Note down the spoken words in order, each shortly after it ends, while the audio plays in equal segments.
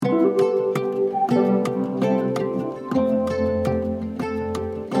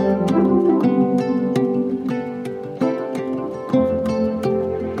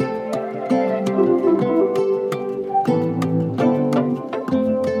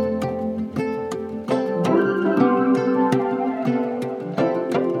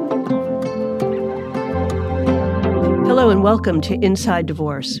Welcome to Inside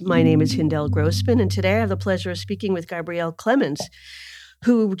Divorce. My name is Hindel Grossman, and today I have the pleasure of speaking with Gabrielle Clemens,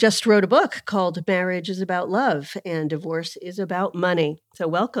 who just wrote a book called Marriage is About Love and Divorce is About Money. So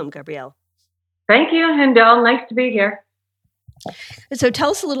welcome, Gabrielle. Thank you, Hindel. Nice to be here. And so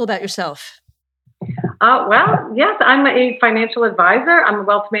tell us a little about yourself. Well, yes, I'm a financial advisor. I'm a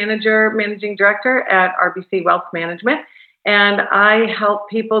wealth manager, managing director at RBC Wealth Management, and I help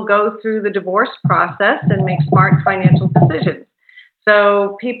people go through the divorce process and make smart financial decisions.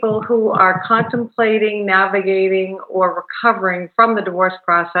 So people who are contemplating, navigating, or recovering from the divorce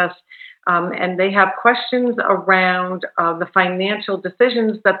process, and they have questions around the financial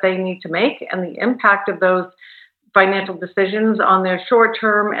decisions that they need to make and the impact of those financial decisions on their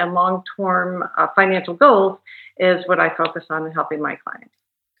short-term and long-term financial goals is what I focus on in helping my clients.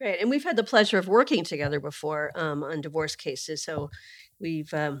 Great, and we've had the pleasure of working together before on divorce cases, so we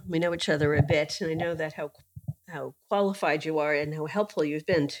know each other a bit, and I know that how qualified you are and how helpful you've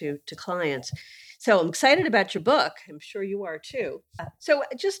been to clients. So I'm excited about your book. I'm sure you are too. So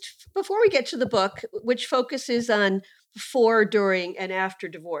just before we get to the book, which focuses on before, during, and after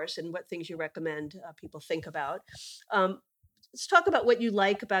divorce and what things you recommend people think about, let's talk about what you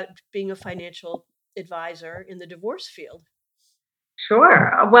like about being a financial advisor in the divorce field.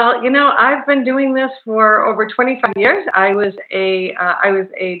 Sure. Well, I've been doing this for over 25 years. I was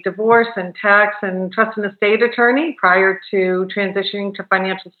a divorce and tax and trust and estate attorney prior to transitioning to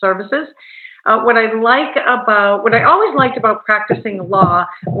financial services. What I always liked about practicing law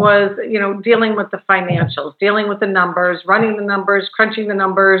was, dealing with the financials, dealing with the numbers, running the numbers, crunching the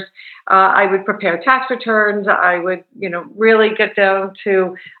numbers. I would prepare tax returns. I would, really get down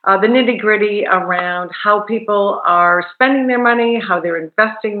to the nitty gritty around how people are spending their money, how they're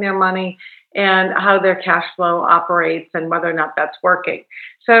investing their money, and how their cash flow operates and whether or not that's working.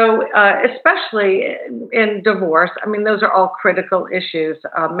 So especially in divorce, those are all critical issues.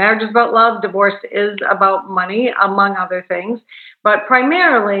 Marriage is about love. Divorce is about money, among other things. But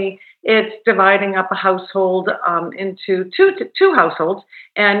primarily, it's dividing up a household into two households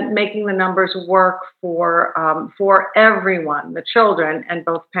and making the numbers work for everyone, the children and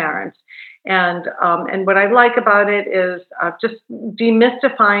both parents. And what I like about it is just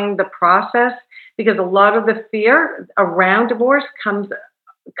demystifying the process, because a lot of the fear around divorce comes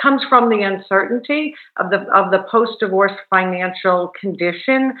from the uncertainty of the post-divorce financial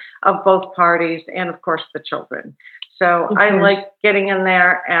condition of both parties and, of course, the children. So I like getting in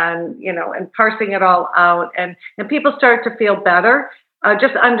there and parsing it all out, and people start to feel better,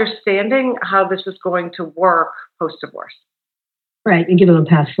 just understanding how this is going to work post-divorce. Right, and give them a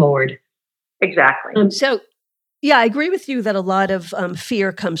path forward. Exactly. I agree with you that a lot of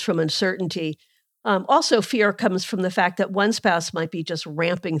fear comes from uncertainty. Also, fear comes from the fact that one spouse might be just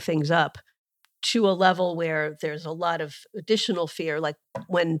ramping things up to a level where there's a lot of additional fear, like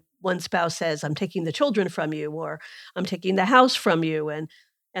when one spouse says, I'm taking the children from you, or I'm taking the house from you, and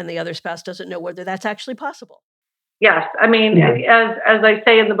the other spouse doesn't know whether that's actually possible. Yes. As I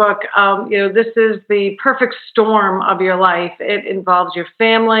say in the book, this is the perfect storm of your life. It involves your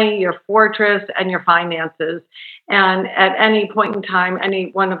family, your fortress, and your finances. And at any point in time,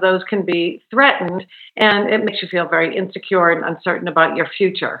 any one of those can be threatened, and it makes you feel very insecure and uncertain about your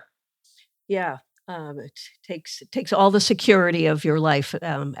future. Yeah. It takes all the security of your life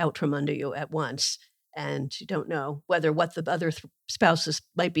out from under you at once. And you don't know whether what the other spouses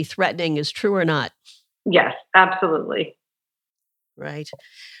might be threatening is true or not. Yes, absolutely. Right.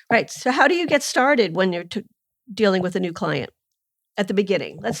 So how do you get started when you're dealing with a new client at the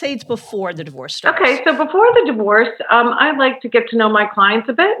beginning? Let's say it's before the divorce starts. Okay, so before the divorce, I like to get to know my clients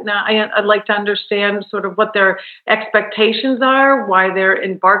a bit. Now, I'd like to understand sort of what their expectations are, why they're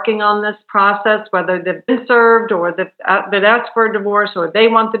embarking on this process, whether they've been served or they've been asked for a divorce or they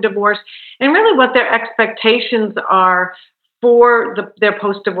want the divorce, and really what their expectations are for their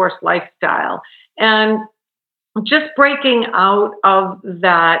post-divorce lifestyle. And just breaking out of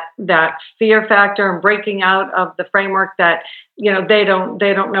that fear factor and breaking out of the framework that they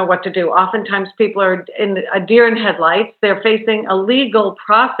don't know what to do. Oftentimes people are in a deer in headlights. They're facing a legal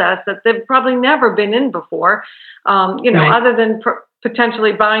process that they've probably never been in before. Right. Other than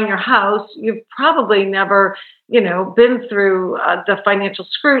potentially buying your house, you've probably never been through the financial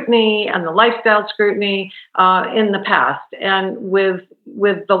scrutiny and the lifestyle scrutiny in the past. And with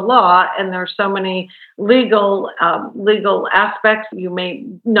the law, and there's so many legal aspects you may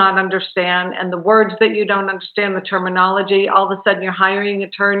not understand, and the words that you don't understand, the terminology, all of a sudden you're hiring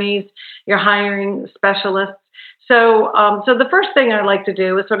attorneys, you're hiring specialists. So the first thing I like to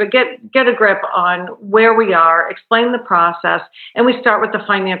do is sort of get a grip on where we are, explain the process, and we start with the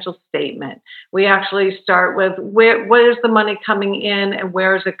financial statement. We actually start with where is the money coming in and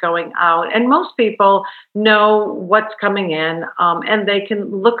where is it going out. And most people know what's coming in, and they can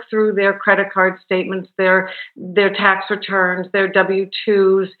look through their credit card statements, their tax returns, their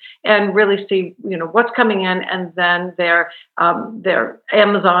W-2s, and really see what's coming in, and then their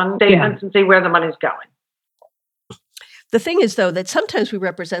Amazon statements and see where the money's going. The thing is, though, that sometimes we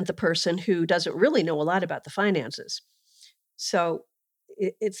represent the person who doesn't really know a lot about the finances. So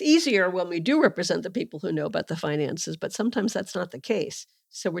it's easier when we do represent the people who know about the finances, but sometimes that's not the case.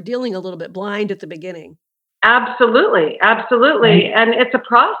 So we're dealing a little bit blind at the beginning. Absolutely. Right. And it's a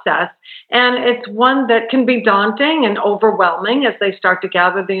process, and it's one that can be daunting and overwhelming as they start to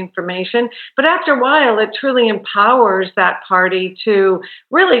gather the information. But after a while, it truly empowers that party to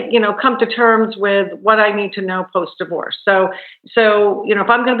really, come to terms with what I need to know post-divorce. So, if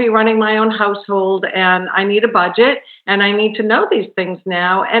I'm going to be running my own household and I need a budget and I need to know these things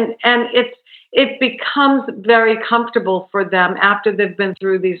now, and it becomes very comfortable for them after they've been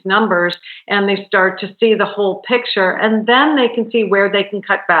through these numbers and they start to see the whole picture. And then they can see where they can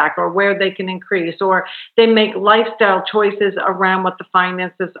cut back or where they can increase, or they make lifestyle choices around what the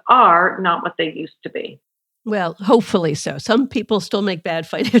finances are, not what they used to be. Well, hopefully so. Some people still make bad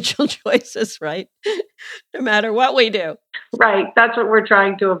financial choices, right? No matter what we do. Right. That's what we're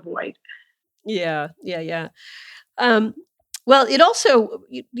trying to avoid. Yeah. Well, it also,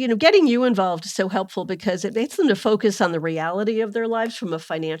 getting you involved is so helpful because it makes them to focus on the reality of their lives from a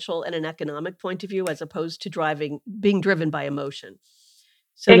financial and an economic point of view, as opposed to being driven by emotion.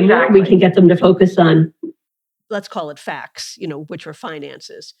 So the more we can get them to focus on, let's call it facts, which are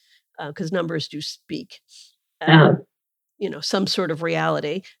finances, because numbers do speak, some sort of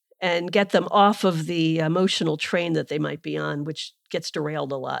reality, and get them off of the emotional train that they might be on, which gets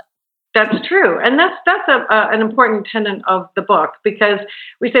derailed a lot. That's true. And that's an important tenet of the book, because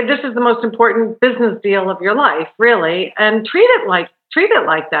we say this is the most important business deal of your life, really, and treat it like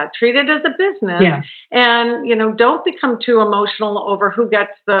that. Treat it as a business. Yeah. And, don't become too emotional over who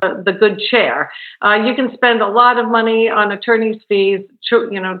gets the good chair. You can spend a lot of money on attorney's fees,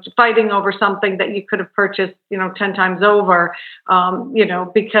 fighting over something that you could have purchased, 10 times over,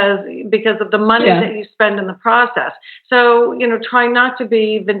 because of the money that you spend in the process. So, try not to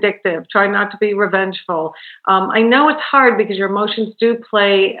be vindictive. Try not to be revengeful. I know it's hard because your emotions do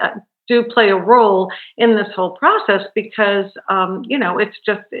play a role in this whole process, because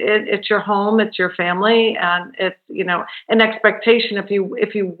it's your home, it's your family, and it's an expectation.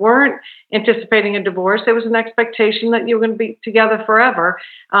 If you weren't anticipating a divorce, there was an expectation that you were going to be together forever,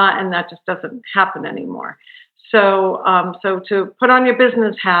 and that just doesn't happen anymore. So to put on your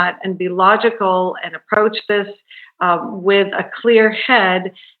business hat and be logical and approach this with a clear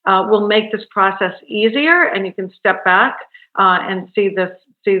head will make this process easier, and you can step back and see this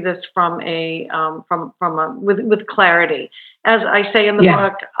with clarity. As I say in the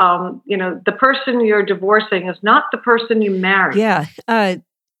book, the person you're divorcing is not the person you married. Yeah,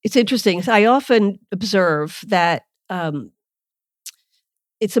 it's interesting. I often observe that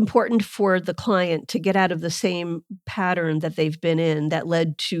it's important for the client to get out of the same pattern that they've been in that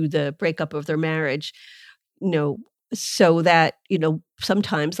led to the breakup of their marriage, so that,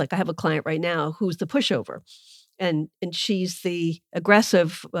 sometimes, like I have a client right now who's the pushover. And she's the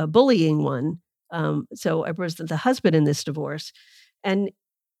aggressive, bullying one. So I represent the husband in this divorce. And,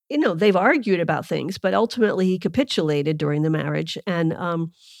 they've argued about things, but ultimately he capitulated during the marriage, and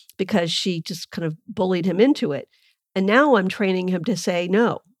because she just kind of bullied him into it. And now I'm training him to say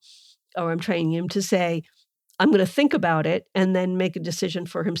no, or I'm training him to say, I'm going to think about it and then make a decision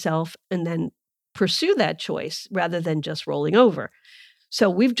for himself and then pursue that choice rather than just rolling over. So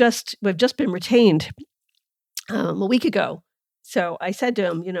we've just been retained a week ago. So I said to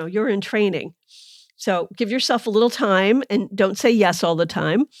him, you're in training. So give yourself a little time and don't say yes all the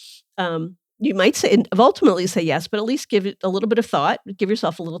time. You might ultimately say yes, but at least give it a little bit of thought. Give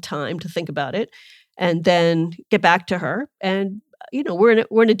yourself a little time to think about it, and then get back to her. And we're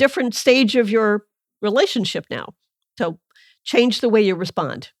in a different stage of your relationship now. So change the way you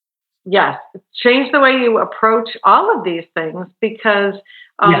respond. Yes, change the way you approach all of these things, because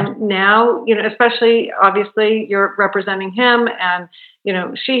now, especially obviously you're representing him, and,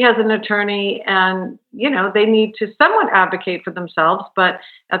 she has an attorney, and, they need to somewhat advocate for themselves, but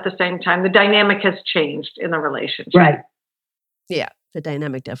at the same time, the dynamic has changed in the relationship. Right. Yeah, the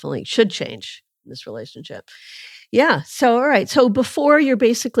dynamic definitely should change in this relationship. Yeah. So, all right. So before you're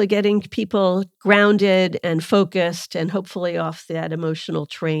basically getting people grounded and focused and hopefully off that emotional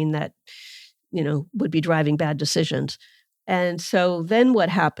train that would be driving bad decisions. And so then what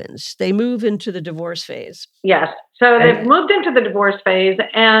happens? They move into the divorce phase. Yes. So they've moved into the divorce phase,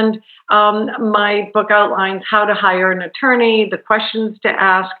 and my book outlines how to hire an attorney, the questions to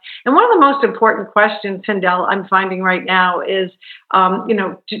ask. And one of the most important questions, Sindel, I'm finding right now is,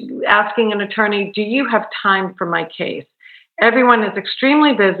 asking an attorney, do you have time for my case? Everyone is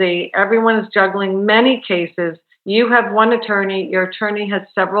extremely busy. Everyone is juggling many cases. You have one attorney. Your attorney has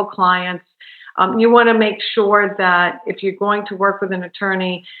several clients. You want to make sure that if you're going to work with an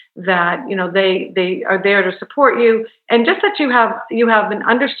attorney, that they are there to support you, and just that you have an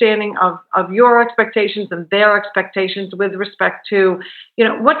understanding of your expectations and their expectations with respect to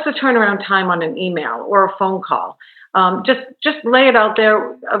what's the turnaround time on an email or a phone call. Just lay it out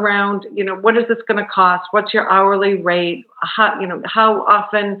there around, what is this going to cost? What's your hourly rate? How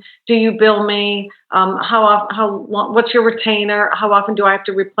often do you bill me? How long, what's your retainer? How often do I have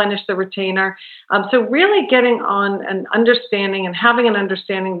to replenish the retainer? So really getting on an understanding and having an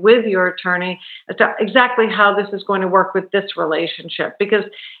understanding with your attorney as to exactly how this is going to work with this relationship, because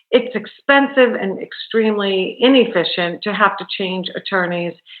it's expensive and extremely inefficient to have to change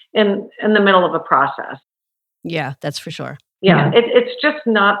attorneys in the middle of a process. Yeah, that's for sure. Yeah. It's just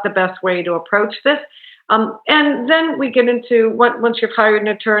not the best way to approach this. And then we get into once you've hired an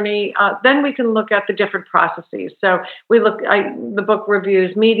attorney, then we can look at the different processes. So the book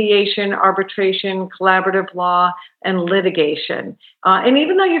reviews mediation, arbitration, collaborative law, and litigation. And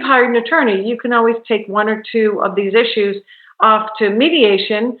even though you've hired an attorney, you can always take one or two of these issues off to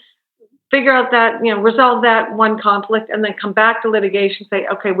mediation, figure out that, resolve that one conflict, and then come back to litigation, say,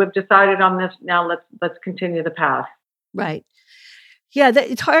 okay, we've decided on this. Now let's continue the path. Right. Yeah,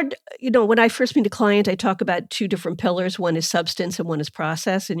 it's hard. When I first meet a client, I talk about two different pillars. One is substance and one is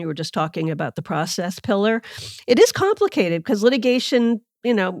process. And you were just talking about the process pillar. It is complicated because litigation,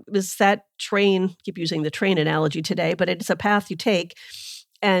 is that train, keep using the train analogy today, but it's a path you take,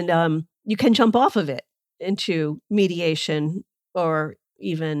 and you can jump off of it into mediation or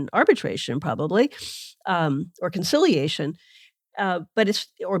even arbitration, probably, or conciliation.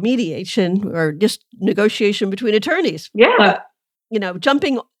 Or mediation or just negotiation between attorneys. Yeah.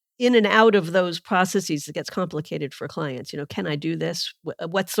 Jumping in and out of those processes, it gets complicated for clients. Can I do this?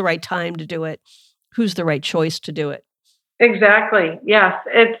 What's the right time to do it? Who's the right choice to do it? Exactly. Yes.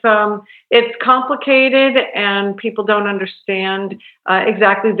 It's complicated, and people don't understand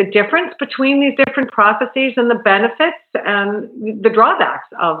exactly the difference between these different processes and the benefits and the drawbacks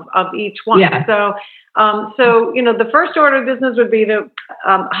of each one. Yeah. So the first order of business would be to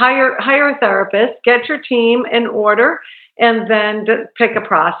hire a therapist, get your team in order, and then pick a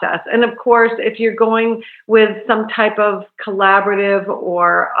process. And of course, if you're going with some type of collaborative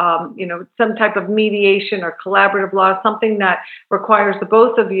or, some type of mediation or collaborative law, something that requires the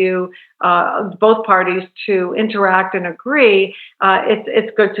both of you, both parties to interact and agree,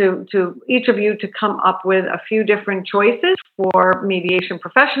 it's good to each of you to come up with a few different choices for mediation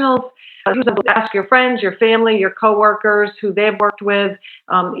professionals. Ask your friends, your family, your coworkers who they've worked with.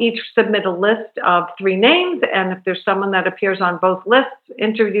 Each submit a list of 3 names, and if there's someone that appears on both lists,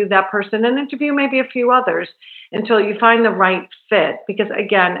 interview that person and interview maybe a few others until you find the right fit. Because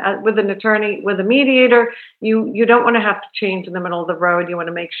again, with an attorney, with a mediator, you don't want to have to change in the middle of the road. You want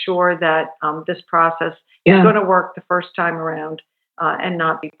to make sure that this process is going to work the first time around and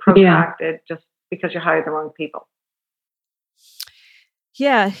not be protracted just because you hired the wrong people.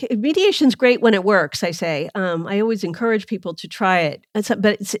 Yeah, mediation's great when it works, I say. I always encourage people to try it.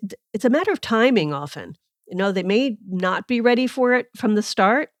 But it's a matter of timing often. They may not be ready for it from the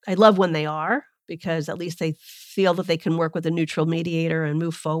start. I love when they are, because at least they feel that they can work with a neutral mediator and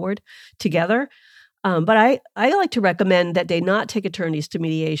move forward together. But I like to recommend that they not take attorneys to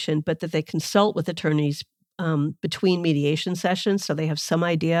mediation, but that they consult with attorneys between mediation sessions so they have some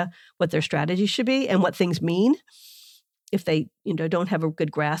idea what their strategy should be and what things mean. If they, don't have a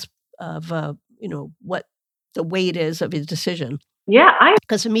good grasp of, what the weight is of his decision. Yeah,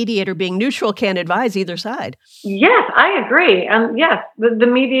 because a mediator being neutral can't advise either side. Yes, I agree. And yes, the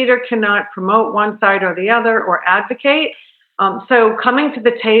mediator cannot promote one side or the other or advocate. So coming to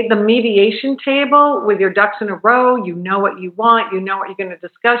the mediation table with your ducks in a row, you know what you want, you know what you're going to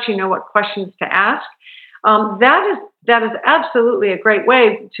discuss, you know what questions to ask. That is absolutely a great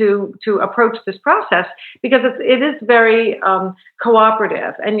way to approach this process, because it is very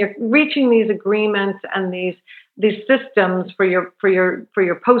cooperative, and you're reaching these agreements and these systems for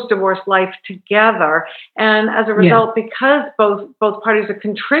your post-divorce life together. And as a result, because both parties are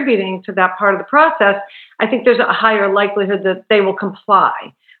contributing to that part of the process, I think there's a higher likelihood that they will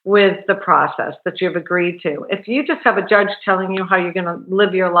comply with the process that you've agreed to. If you just have a judge telling you how you're going to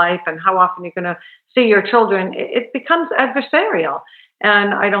live your life and how often you're going to see your children, it becomes adversarial.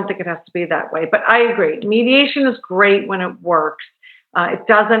 And I don't think it has to be that way. But I agree. Mediation is great when it works. It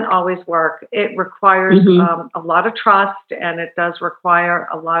doesn't always work. It requires a lot of trust, and it does require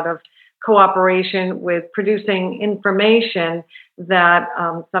a lot of cooperation with producing information that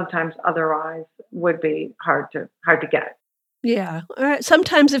sometimes otherwise would be hard to get. Yeah.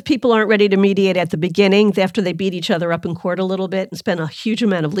 Sometimes if people aren't ready to mediate at the beginning, after they beat each other up in court a little bit and spend a huge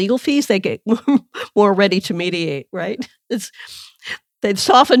amount of legal fees, they get more ready to mediate, right? They've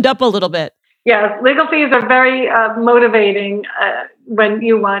softened up a little bit. Yes, legal fees are very motivating when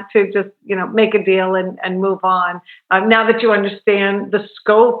you want to just, make a deal and move on. Now that you understand the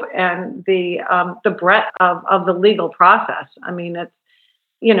scope and the breadth of the legal process, I mean, it's,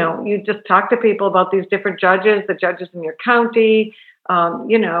 you just talk to people about these different judges, the judges in your county.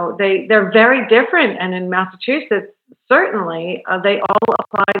 They're very different, and in Massachusetts, certainly, they all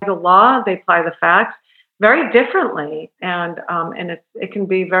apply the law, they apply the facts very differently, and it can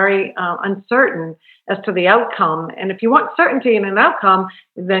be very uncertain as to the outcome. And if you want certainty in an outcome,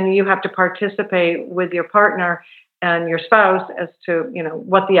 then you have to participate with your partner and your spouse as to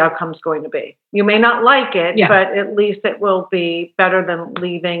what the outcome is going to be. You may not like it, but at least it will be better than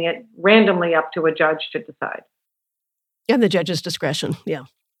leaving it randomly up to a judge to decide. And the judge's discretion, yeah.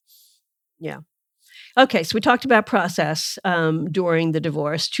 Okay, so we talked about process during the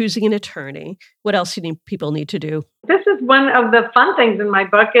divorce, choosing an attorney. What else do people need to do? This is one of the fun things in my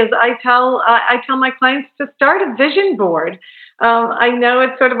book is I tell my clients to start a vision board. I know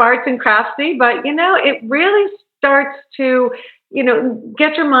it's sort of arts and craftsy, but it really starts to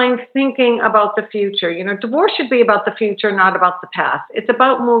get your mind thinking about the future. Divorce should be about the future, not about the past. It's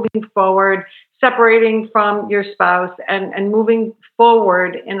about moving forward, separating from your spouse and moving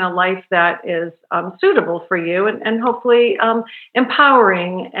forward in a life that is suitable for you and hopefully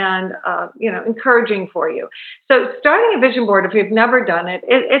empowering and encouraging for you. So starting a vision board, if you've never done it,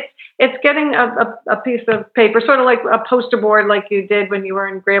 it's getting a piece of paper, sort of like a poster board like you did when you were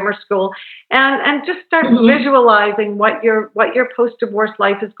in grammar school, and just start visualizing what your post-divorce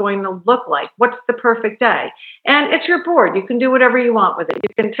life is going to look like. What's the perfect day? And it's your board. You can do whatever you want with it.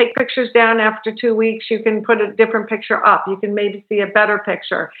 You can take pictures down after 2 weeks. You can put a different picture up. You can maybe see a better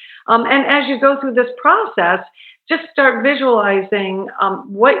picture. And as you go through this process, just start visualizing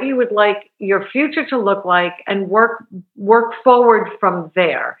what you would like your future to look like and work forward from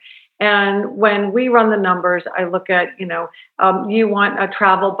there. And when we run the numbers, I look at, you want a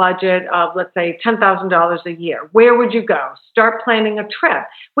travel budget of, let's say, $10,000 a year. Where would you go? Start planning a trip.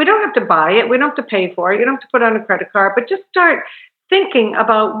 We don't have to buy it. We don't have to pay for it. You don't have to put on a credit card, but just start thinking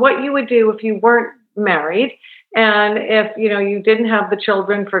about what you would do if you weren't married. And if you didn't have the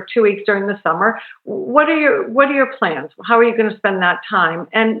children for 2 weeks during the summer, what are your plans? How are you going to spend that time?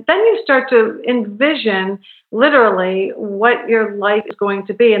 And then you start to envision literally what your life is going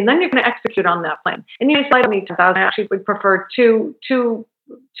to be, and then you're going to execute on that plan. And you decide on $10,000. I actually would prefer two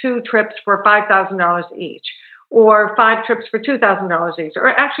trips for $5,000 each, or 5 trips for $2,000 each, or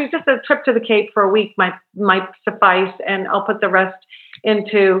actually just a trip to the Cape for a week might suffice, and I'll put the rest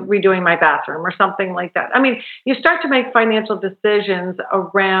into redoing my bathroom or something like that. I mean, you start to make financial decisions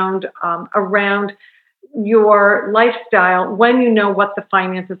around your lifestyle when you know what the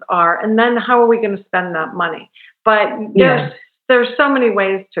finances are, and then how are we going to spend that money? But there's so many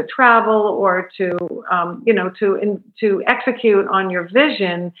ways to travel or to execute on your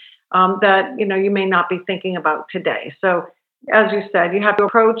vision that you may not be thinking about today. So, as you said, you have to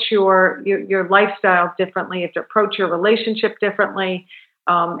approach your lifestyle differently. You have to approach your relationship differently,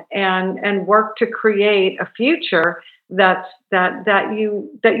 and work to create a future that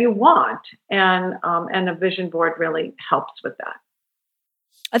you want. And a vision board really helps with that.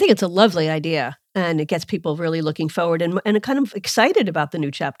 I think it's a lovely idea, and it gets people really looking forward and kind of excited about the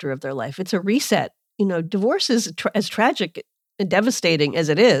new chapter of their life. It's a reset. Divorce is as tragic and devastating as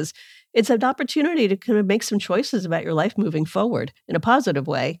it is. It's an opportunity to kind of make some choices about your life moving forward in a positive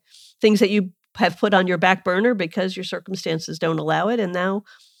way. Things that you have put on your back burner because your circumstances don't allow it, and now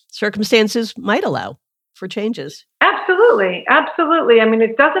circumstances might allow for changes. Absolutely. I mean,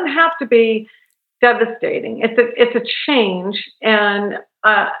 it doesn't have to be devastating. It's a change, and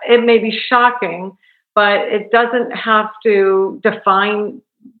it may be shocking, but it doesn't have to define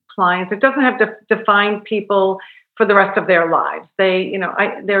clients. It doesn't have to define people for the rest of their lives.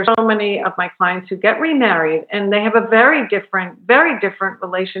 There are so many of my clients who get remarried, and they have a very different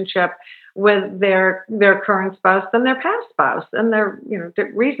relationship with their current spouse than their past spouse, and there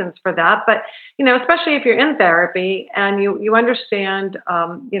are reasons for that. But especially if you're in therapy and you understand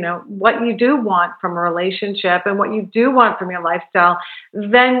what you do want from a relationship and what you do want from your lifestyle,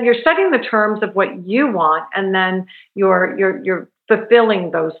 then you're setting the terms of what you want, and then you're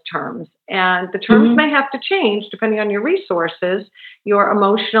fulfilling those terms. And the terms may have to change depending on your resources, your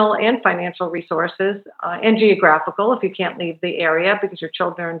emotional and financial resources, and geographical if you can't leave the area because your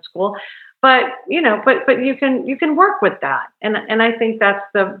children are in school. But but you can work with that, and I think that's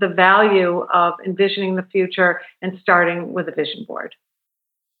the value of envisioning the future and starting with a vision board.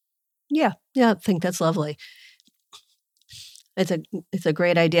 Yeah, I think that's lovely. It's a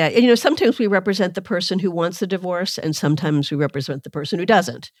great idea. Sometimes we represent the person who wants the divorce, and sometimes we represent the person who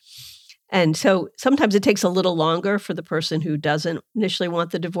doesn't. And so sometimes it takes a little longer for the person who doesn't initially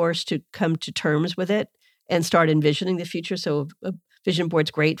want the divorce to come to terms with it and start envisioning the future. So a vision board's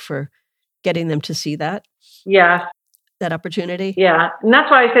great for getting them to see that. Yeah. That opportunity. Yeah. And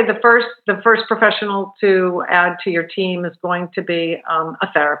that's why I say the first professional to add to your team is going to be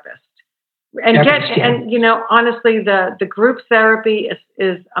a therapist. And honestly, the group therapy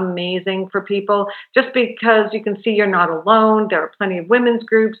is amazing for people, just because you can see you're not alone. There are plenty of women's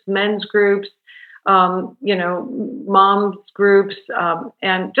groups, men's groups, moms groups,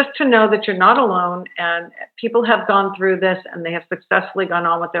 and just to know that you're not alone and people have gone through this and they have successfully gone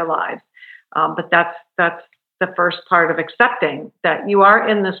on with their lives. But that's the first part of accepting that you are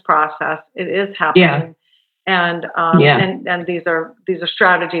in this process. It is happening. Yeah. And these are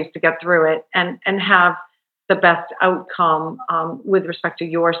strategies to get through it and have the best outcome with respect to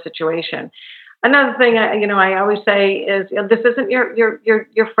your situation. Another thing I always say is this isn't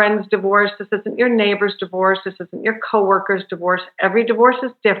your friend's divorce. This isn't your neighbor's divorce. This isn't your coworker's divorce. Every divorce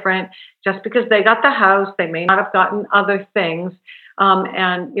is different. Just because they got the house, they may not have gotten other things.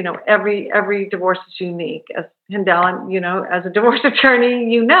 And every divorce is unique. As Hindel, as a divorce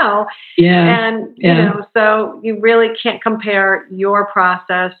attorney, so you really can't compare your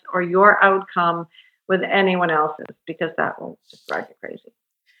process or your outcome with anyone else's, because that will just drive you crazy.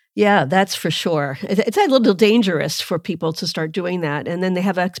 Yeah, that's for sure. It's a little dangerous for people to start doing that, and then they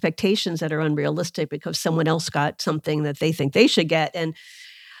have expectations that are unrealistic because someone else got something that they think they should get. And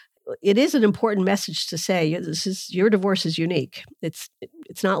it is an important message to say, your divorce is unique. It's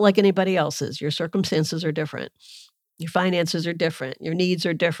not like anybody else's. Your circumstances are different. Your finances are different. Your needs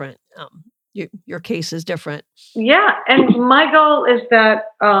are different. Your case is different. Yeah, and my goal is that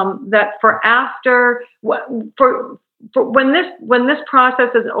for when this process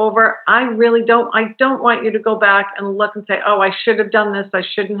is over, I don't want you to go back and look and say, oh, I should have done this. I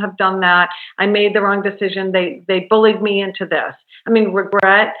shouldn't have done that. I made the wrong decision. They bullied me into this. I mean,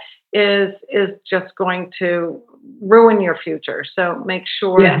 regret is just going to ruin your future. So make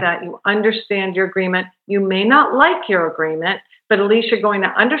sure that you understand your agreement. You may not like your agreement, but at least you're going to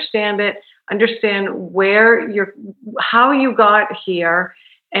understand it, understand how you got here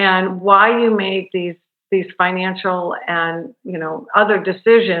and why you made these financial and other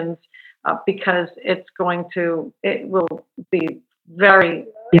decisions, because it will be very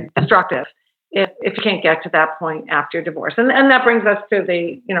destructive if you can't get to that point after your divorce. And that brings us to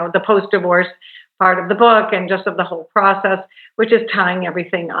the post-divorce part of the book and just of the whole process, which is tying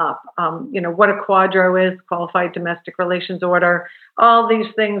everything up. What a quadro is, qualified domestic relations order, all these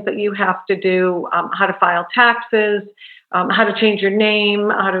things that you have to do, how to file taxes, how to change your name,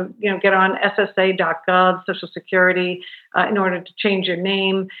 how to get on SSA.gov, Social Security, in order to change your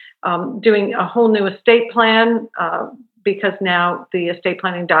name, doing a whole new estate plan, because now the estate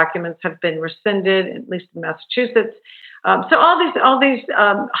planning documents have been rescinded, at least in Massachusetts. So all these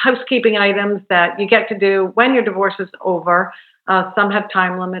housekeeping items that you get to do when your divorce is over. Some have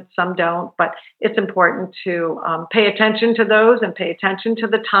time limits, some don't, but it's important to pay attention to those and pay attention to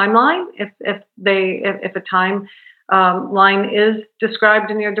the timeline. If a time line is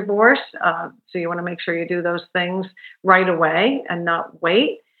described in your divorce, so you want to make sure you do those things right away and not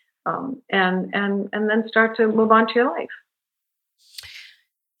wait, and then start to move on to your life.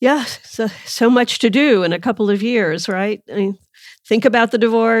 Yeah, so much to do in a couple of years, right? I mean, think about the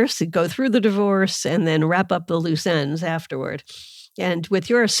divorce, go through the divorce, and then wrap up the loose ends afterward. And with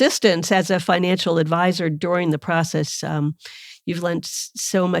your assistance as a financial advisor during the process, you've lent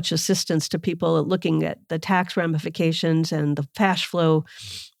so much assistance to people looking at the tax ramifications and the cash flow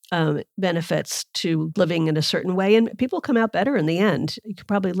benefits to living in a certain way. And people come out better in the end. You could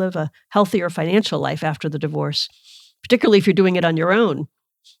probably live a healthier financial life after the divorce, particularly if you're doing it on your own.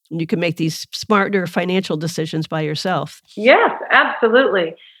 And you can make these smarter financial decisions by yourself. Yes,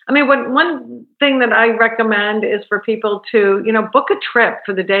 absolutely. I mean, one thing that I recommend is for people to, book a trip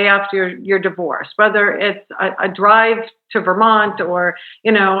for the day after your divorce, whether it's a drive to Vermont or,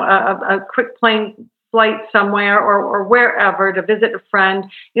 a quick plane flight somewhere or wherever to visit a friend.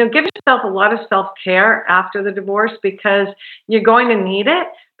 Give yourself a lot of self-care after the divorce because you're going to need it,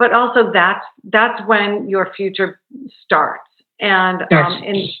 but also that's when your future starts. And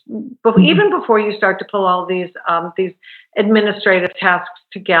even before you start to pull all these administrative tasks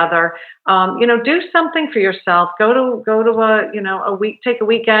together, do something for yourself. Go to a week, take a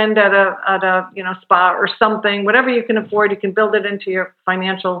weekend at a spa or something, whatever you can afford. You can build it into your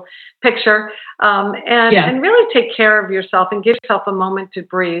financial picture, and really take care of yourself and give yourself a moment to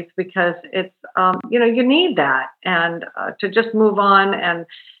breathe because it's you need that and to just move on and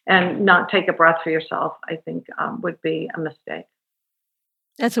not take a breath for yourself. I think would be a mistake.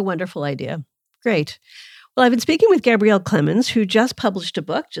 That's a wonderful idea. Great. Well, I've been speaking with Gabrielle Clemens, who just published a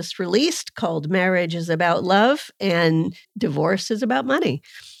book, just released, called Marriage is About Love and Divorce is About Money.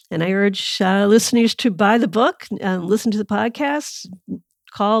 And I urge listeners to buy the book, listen to the podcast,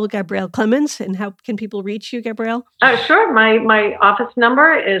 call Gabrielle Clemens. And how can people reach you, Gabrielle? Sure. My office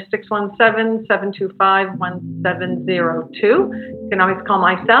number is 617-725-1702. You can always call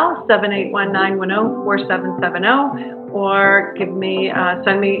my cell, 781-910-4770. Or send me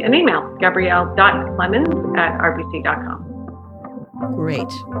an email, gabrielle.clemens@rbc.com. Great.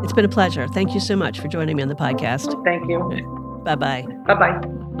 It's been a pleasure. Thank you so much for joining me on the podcast. Thank you. Bye-bye. Bye-bye.